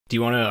Do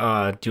you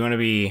wanna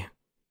be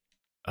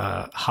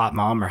hot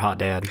mom or hot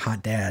dad?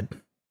 Hot dad.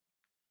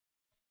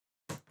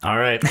 All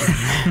right.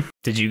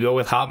 Did you go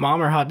with hot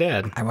mom or hot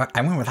dad? I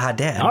went with hot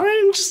dad. All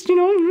right, just, you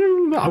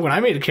know, when I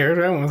made a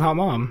character, I went with hot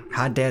mom.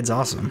 Hot dad's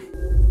awesome.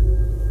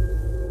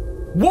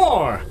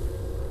 War!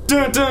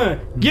 Dun dun!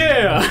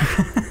 Yeah!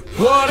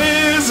 What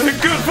is it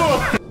good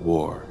for?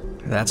 War.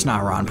 That's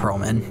not Ron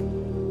Perlman.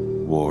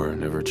 War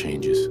never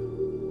changes.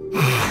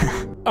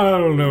 I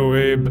don't know,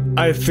 Abe.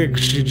 I think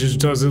she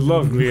just doesn't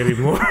love me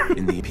anymore.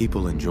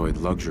 People enjoyed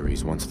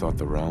luxuries once thought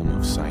the realm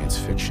of science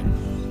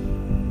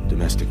fiction.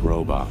 Domestic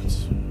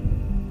robots.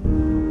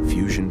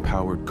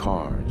 Fusion-powered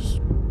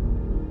cars.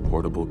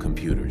 Portable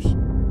computers.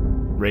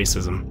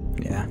 Racism.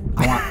 Yeah.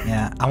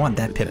 I want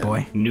that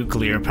Pip-Boy.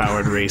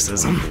 Nuclear-powered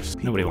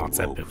racism. Nobody wants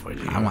that Pip-Boy,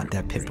 do you? I want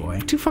that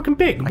Pip-Boy. Too fucking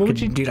big. What would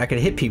you do? Dude, I could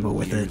hit people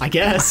with it. I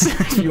guess.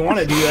 If you want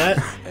to do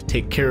that.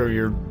 Take care of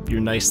your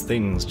nice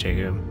things,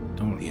 Jacob.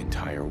 Don't. The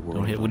entire world.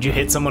 Don't hit. Would you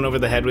hit someone over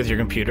the head with your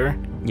computer?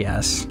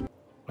 Yes.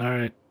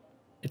 Alright.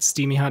 It's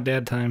steamy hot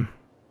dad time.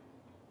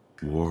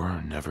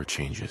 War never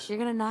changes. You're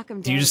gonna knock him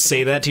down. Do you just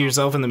say that to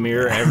yourself in the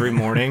mirror every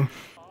morning?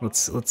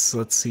 Let's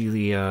see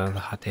the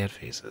hot dad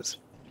faces.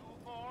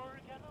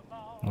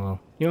 Well,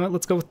 you know what?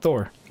 Let's go with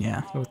Thor.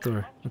 Yeah. Let's go with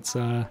Thor. It's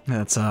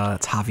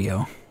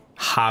Javio.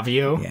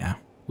 Javio? Yeah.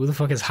 Who the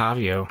fuck is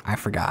Javio? I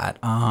forgot.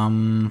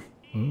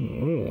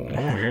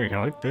 Here you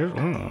like this.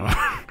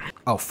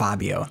 Oh,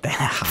 Fabio.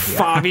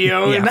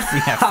 Fabio? Yeah,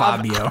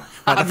 Fabio.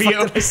 Why the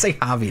fuck did I say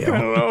Javio?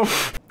 I don't know.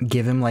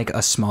 Give him like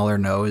a smaller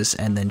nose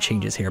and then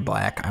change his hair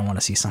black. I want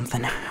to see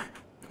something.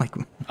 Like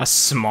a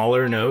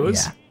smaller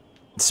nose? Yeah.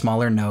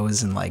 Smaller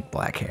nose and like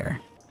black hair.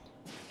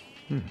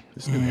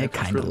 It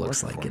kind of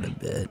looks like it a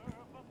bit.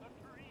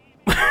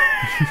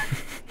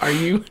 Are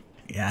you?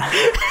 Yeah.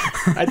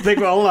 I think,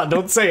 well, hold on,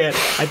 don't say it.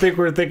 I think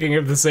we're thinking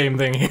of the same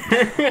thing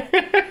here.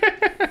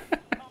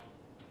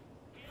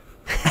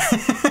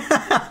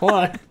 Hold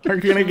on, we're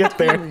gonna get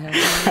there.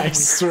 I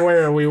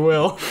swear we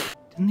will.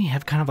 Didn't he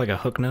have kind of like a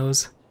hook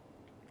nose?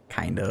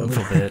 Kind A of.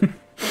 little bit.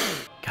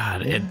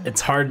 God,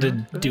 it's hard to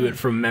do it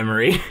from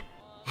memory.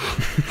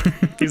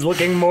 He's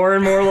looking more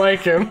and more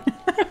like him.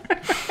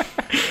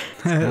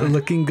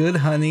 Looking good,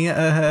 honey.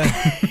 Yeah,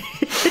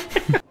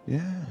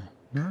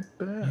 not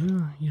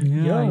bad.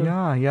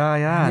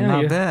 Yeah,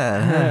 not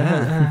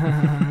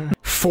bad.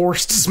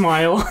 Forced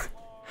smile.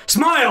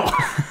 Smile!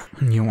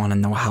 You want to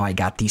know how I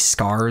got these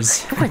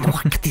scars? I want to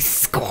look at these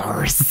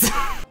scars.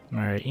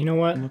 Alright, you know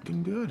what?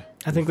 Looking good.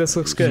 I think this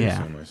looks good.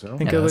 Yeah. I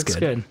think it looks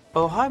good.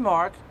 Oh, hi,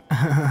 Mark.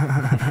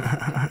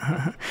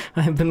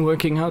 I've been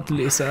working out,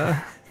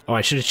 Lisa. Oh,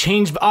 I should have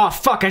changed. Oh,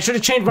 fuck! I should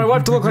have changed my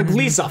wife to look like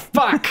Lisa.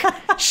 Fuck!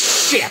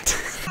 Shit!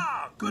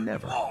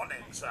 Never.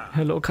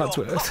 Hello,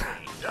 Codsworth.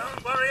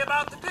 Don't worry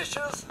about the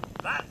dishes.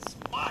 That's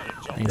my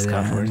job. Thanks,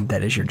 Codsworth.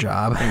 That is your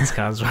job. Thanks,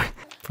 Codsworth.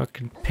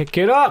 Fucking pick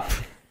it up!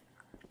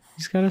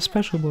 He's got a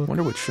special book.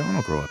 Wonder what Sean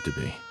will grow up to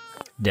be.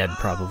 Dead,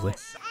 probably.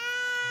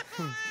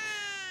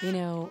 You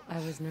know, I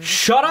was nervous.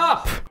 Shut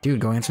up!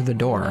 Dude, go answer the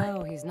door.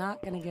 No, he's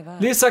not gonna give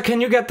up. Lisa,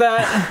 can you get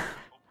that?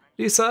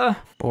 Lisa?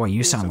 Boy,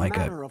 you sound like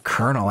a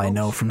colonel I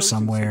know from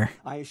somewhere.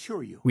 I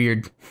assure you.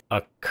 Weird.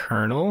 A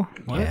colonel?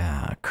 What?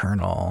 Yeah, a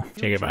colonel.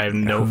 Jacob, I have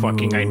no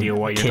fucking idea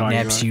what you're talking about.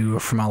 Kidnaps you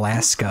from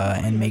Alaska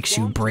and makes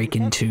you break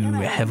into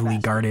heavily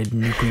guarded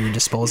nuclear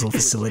disposal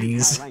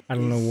facilities. I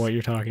don't know what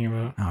you're talking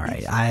about.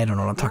 Alright, I don't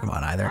know what I'm talking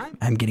about either.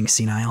 I'm getting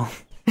senile.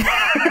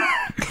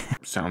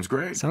 Sounds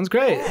great. Sounds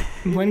great.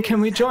 When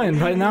can we join?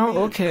 Right now?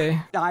 Okay.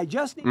 I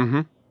just.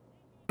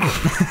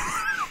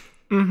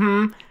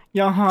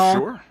 Yeah.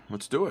 Sure,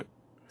 let's do it.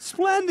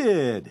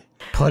 Splendid.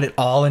 Put it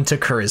all into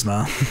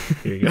charisma.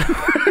 Here you go.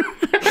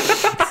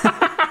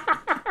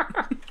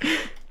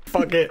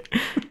 Fuck it.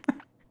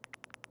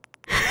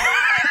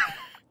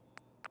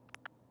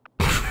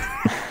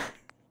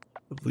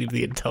 Leave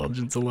the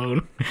intelligence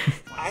alone.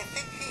 I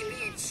think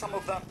he needs some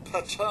of that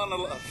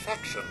paternal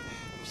affection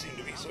you seem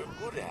to be so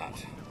good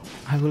at.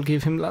 I will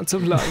give him lots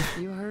of love.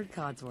 You heard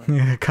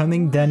Codsworth.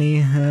 Coming,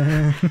 Denny.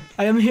 I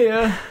am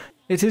here.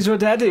 It is your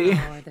daddy.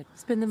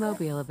 Spin the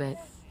mobile a bit.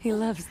 He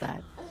loves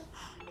that.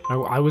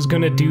 I was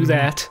gonna do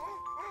that.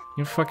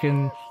 You're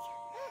fucking...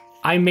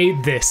 I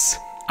made this.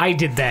 I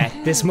did that.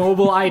 This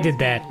mobile, I did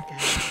that.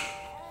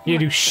 You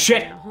do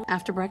shit.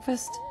 After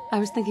breakfast, I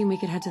was thinking we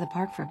could head to the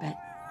park for a bit.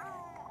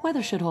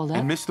 Weather should hold up.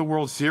 And miss the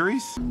World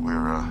Series?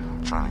 We're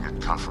trying to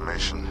get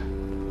confirmation.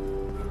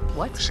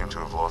 What? We seem to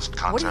have lost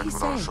What did contact he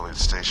with our say? affiliate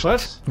stations.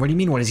 What? What do you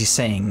mean, what is he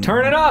saying?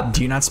 Turn it up!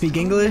 Do you not speak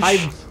English?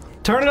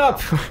 Turn it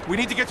up! We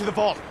need to get to the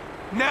vault.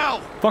 Now!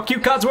 Fuck you,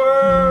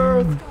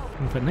 Codsworth!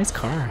 But nice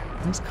car.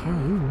 Nice car,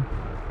 ooh.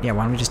 Yeah,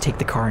 why don't we just take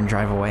the car and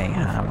drive away?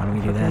 Why don't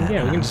we do that?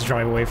 Yeah, we can just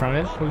drive away from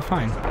it. We'll be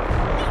fine.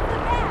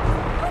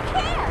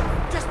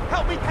 Just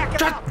help me pack it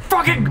Just up.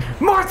 fucking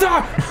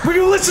Martha! Will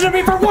you listen to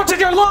me for once in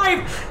your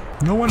life?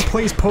 No one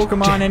plays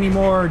Pokemon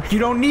anymore. You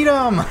don't need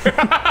them.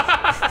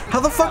 How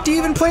the fuck do you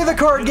even play the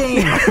card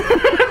game?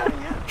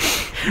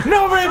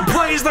 Nobody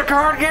plays the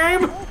card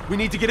game! We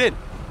need to get in.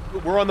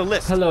 We're on the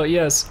list. Hello,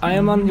 yes, I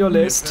am on your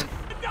list.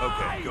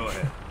 Okay, go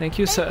ahead. Thank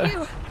you,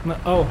 sir.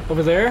 Oh,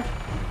 over there?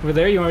 Over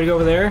there? You want me to go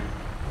over there?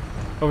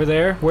 Over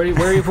there? Where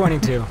are you pointing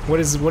to? What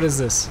is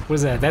this? What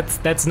is that?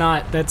 That's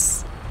not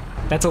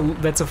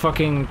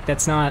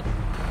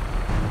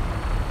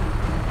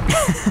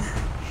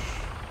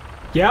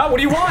Yeah, what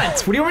do you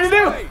want? What do you want me to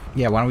do?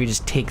 Yeah, why don't we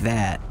just take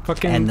that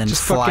Fucking and then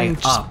just fly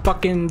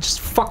fucking, up?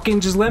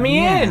 just let me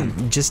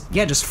in. Just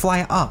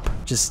fly up.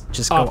 Just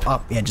Up. go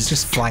up. Yeah,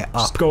 just fly up.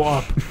 Just go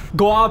up.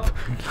 Go up.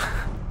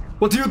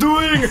 What are you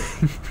doing?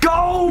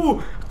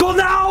 Go! Go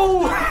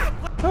now!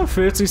 Oh,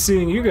 fancy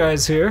seeing you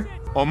guys here.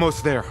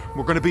 Almost there.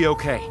 We're gonna be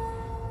okay.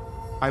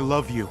 I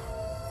love you.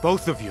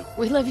 Both of you.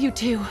 We love you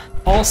too.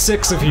 All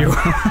 6 of you.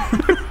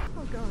 Oh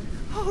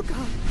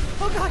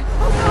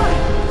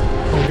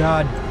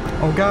god.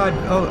 Oh god.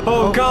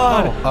 Oh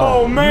god!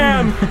 Oh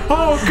man!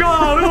 Oh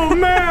god! Oh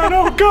man!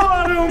 Oh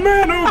god! Oh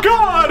man! Oh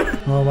god!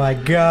 Oh my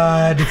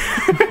god.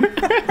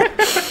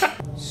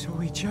 So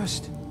we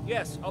just...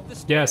 Yes, up the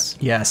Yes.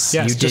 Yes,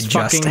 Yes, you did just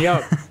fucking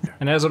yep.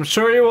 And as I'm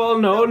sure you all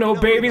know, no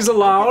babies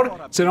allowed.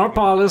 It's in our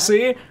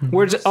policy.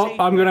 We're just, oh,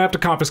 I'm gonna have to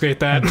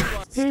confiscate that.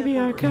 Baby,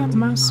 I got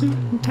my suit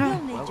and tie.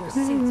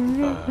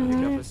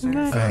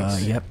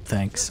 Yep,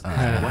 thanks.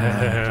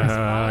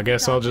 I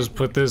guess I'll just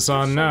put this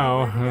on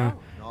now.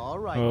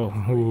 Oh,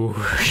 ooh,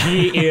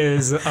 he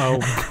is. Oh,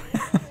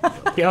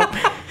 yep.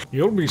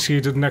 You'll be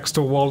seated next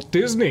to Walt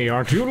Disney,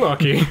 aren't you,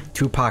 Lucky?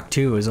 Tupac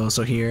 2 is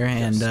also here,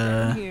 and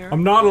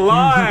I'm not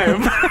alive.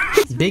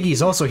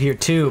 Biggie's also here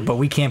too, but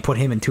we can't put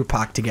him and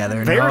Tupac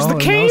together. There's no, the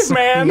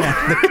caveman. Yeah,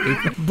 the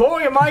caveman.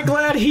 Boy, am I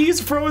glad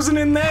he's frozen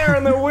in there,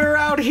 and that we're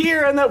out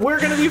here, and that we're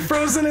gonna be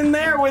frozen in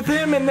there with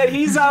him, and that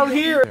he's out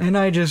here. And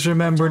I just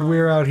remembered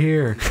we're out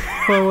here.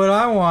 But what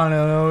I want to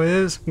know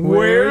is,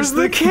 Where's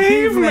the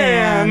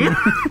caveman?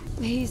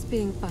 He's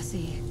being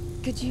fussy.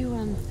 Could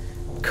you,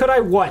 Could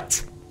I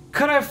what?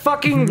 Could I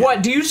fucking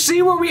what? Do you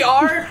see where we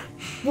are?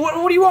 What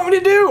do you want me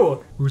to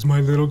do? Who's my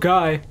little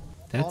guy?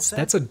 That's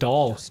a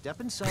doll.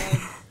 Step inside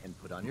and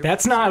put on your...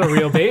 That's not a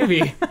real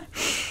baby.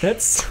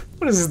 That's,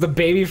 what is this, the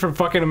baby from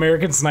fucking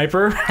American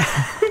Sniper?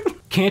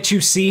 Can't you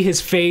see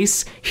his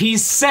face?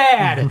 He's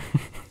sad.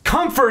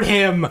 Comfort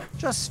him.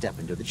 Just step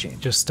into the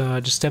chamber. Just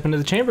step into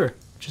the chamber.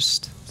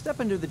 Just Step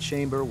into the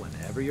chamber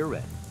whenever you're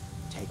ready.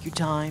 Take your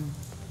time.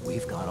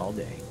 We've got all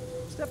day.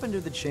 Step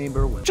into the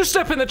chamber when... Just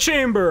step in the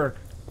chamber!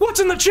 What's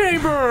in the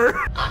chamber?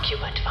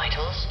 Occupant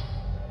vitals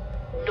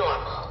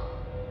normal.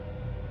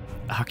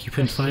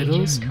 Occupant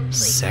vitals?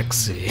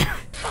 Sexy.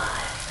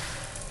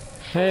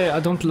 Hey, I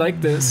don't like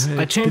this.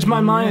 I changed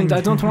my mind. I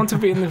don't want to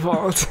be in the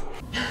vault.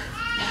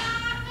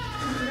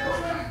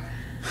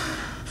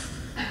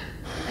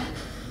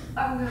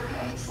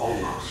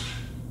 Almost.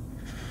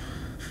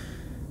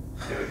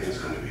 Everything's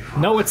gonna be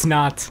fine. No, it's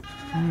not.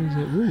 Where is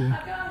it? Ooh.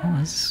 Oh,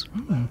 this.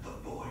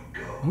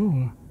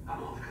 Ooh.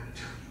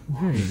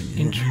 Very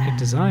intricate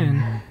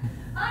design.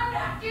 I'm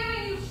not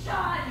giving you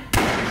shot.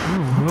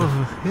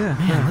 Oh, yeah.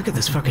 Man, look at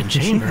this fucking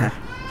chamber.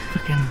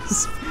 Fucking.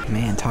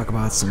 Man, talk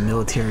about some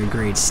military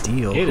grade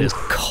steel. It is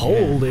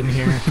cold in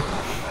here.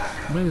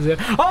 What is it?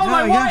 Oh,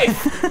 my wife!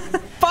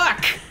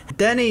 Fuck!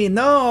 Denny,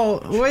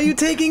 no! Where are you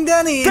taking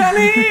Denny?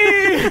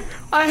 Denny!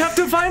 I have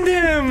to find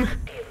him!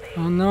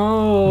 Oh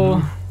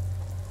no.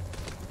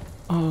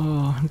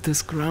 Oh,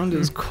 this ground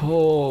is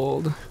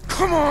cold.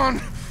 Come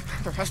on!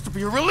 There has to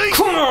be a release!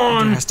 Come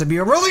on! There has to be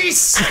a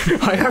release!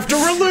 I have to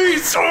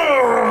release!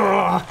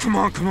 Oh! Come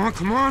on, come on,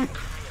 come on!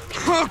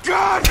 Oh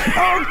god!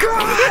 Oh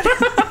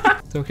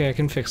god! It's okay, I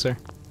can fix her.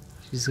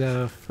 She's got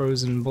a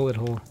frozen bullet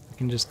hole. I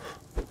can just...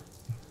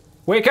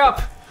 Wake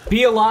up!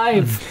 Be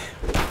alive!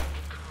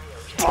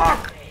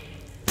 Fuck!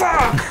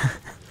 Fuck!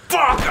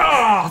 Fuck!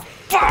 Oh!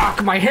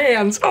 Fuck! My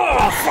hands!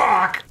 Oh,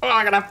 fuck! Oh,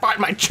 I gotta find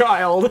my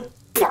child!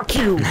 Fuck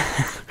you!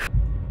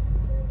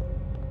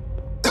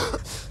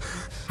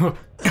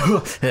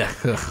 Oh,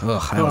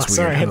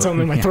 sorry, I had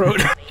something in my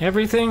throat.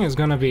 Everything is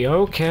gonna be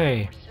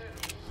okay.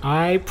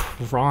 I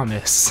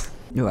promise.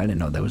 No, I didn't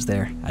know that was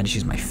there. I just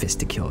used my fist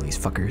to kill these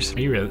fuckers. Are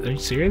you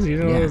serious? You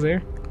didn't know that was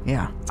there?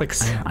 Yeah. It's like,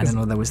 I didn't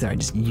know that was there. I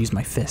just used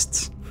my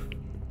fists.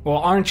 well,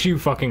 aren't you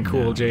fucking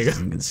cool,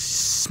 Jacob?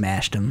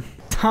 Smashed them.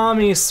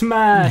 Tommy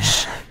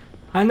Smash!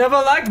 I never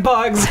liked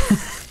bugs!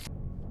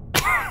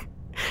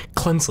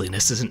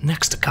 Cleanliness isn't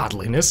next to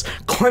godliness.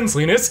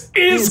 Cleanliness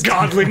is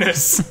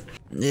godliness!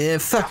 Yeah,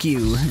 fuck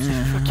you.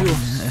 Fuck you.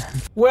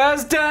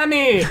 Where's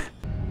Danny?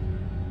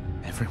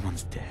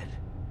 Everyone's dead.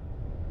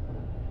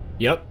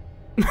 Yep.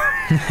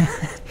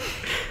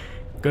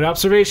 Good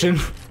observation.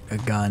 A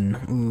gun.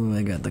 Ooh,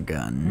 I got the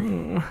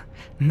gun.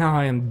 Now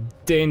I am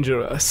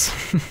dangerous.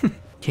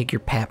 Take your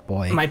pap,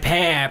 boy. My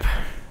pap.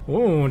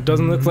 Oh, it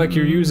doesn't look like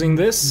you're using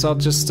this. I'll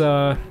just,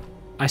 I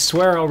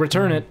swear I'll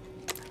return it.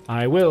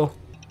 I will.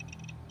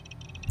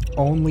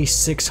 Only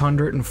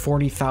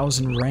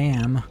 640,000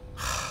 RAM.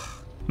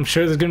 I'm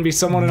sure there's gonna be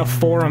someone in a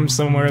forum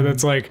somewhere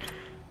that's like,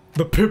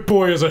 the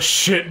Pip-Boy is a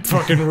shit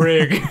fucking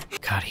rig.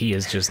 God, he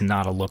is just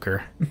not a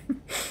looker.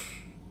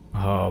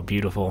 Oh,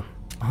 beautiful.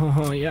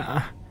 Oh,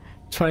 yeah.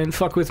 Try and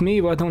fuck with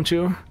me, why don't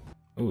you?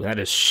 Ooh, that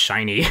is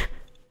shiny.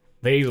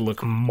 They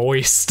look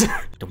moist.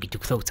 Don't get too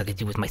close, I'll get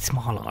you with my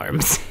small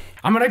arms.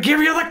 I'm gonna give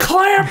you the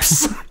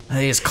clamps!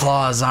 These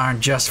claws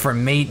aren't just for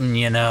mating,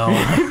 you know.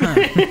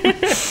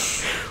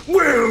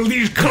 Well,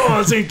 these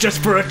claws ain't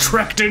just for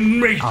attracting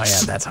mates. Oh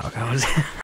yeah, that's how it goes.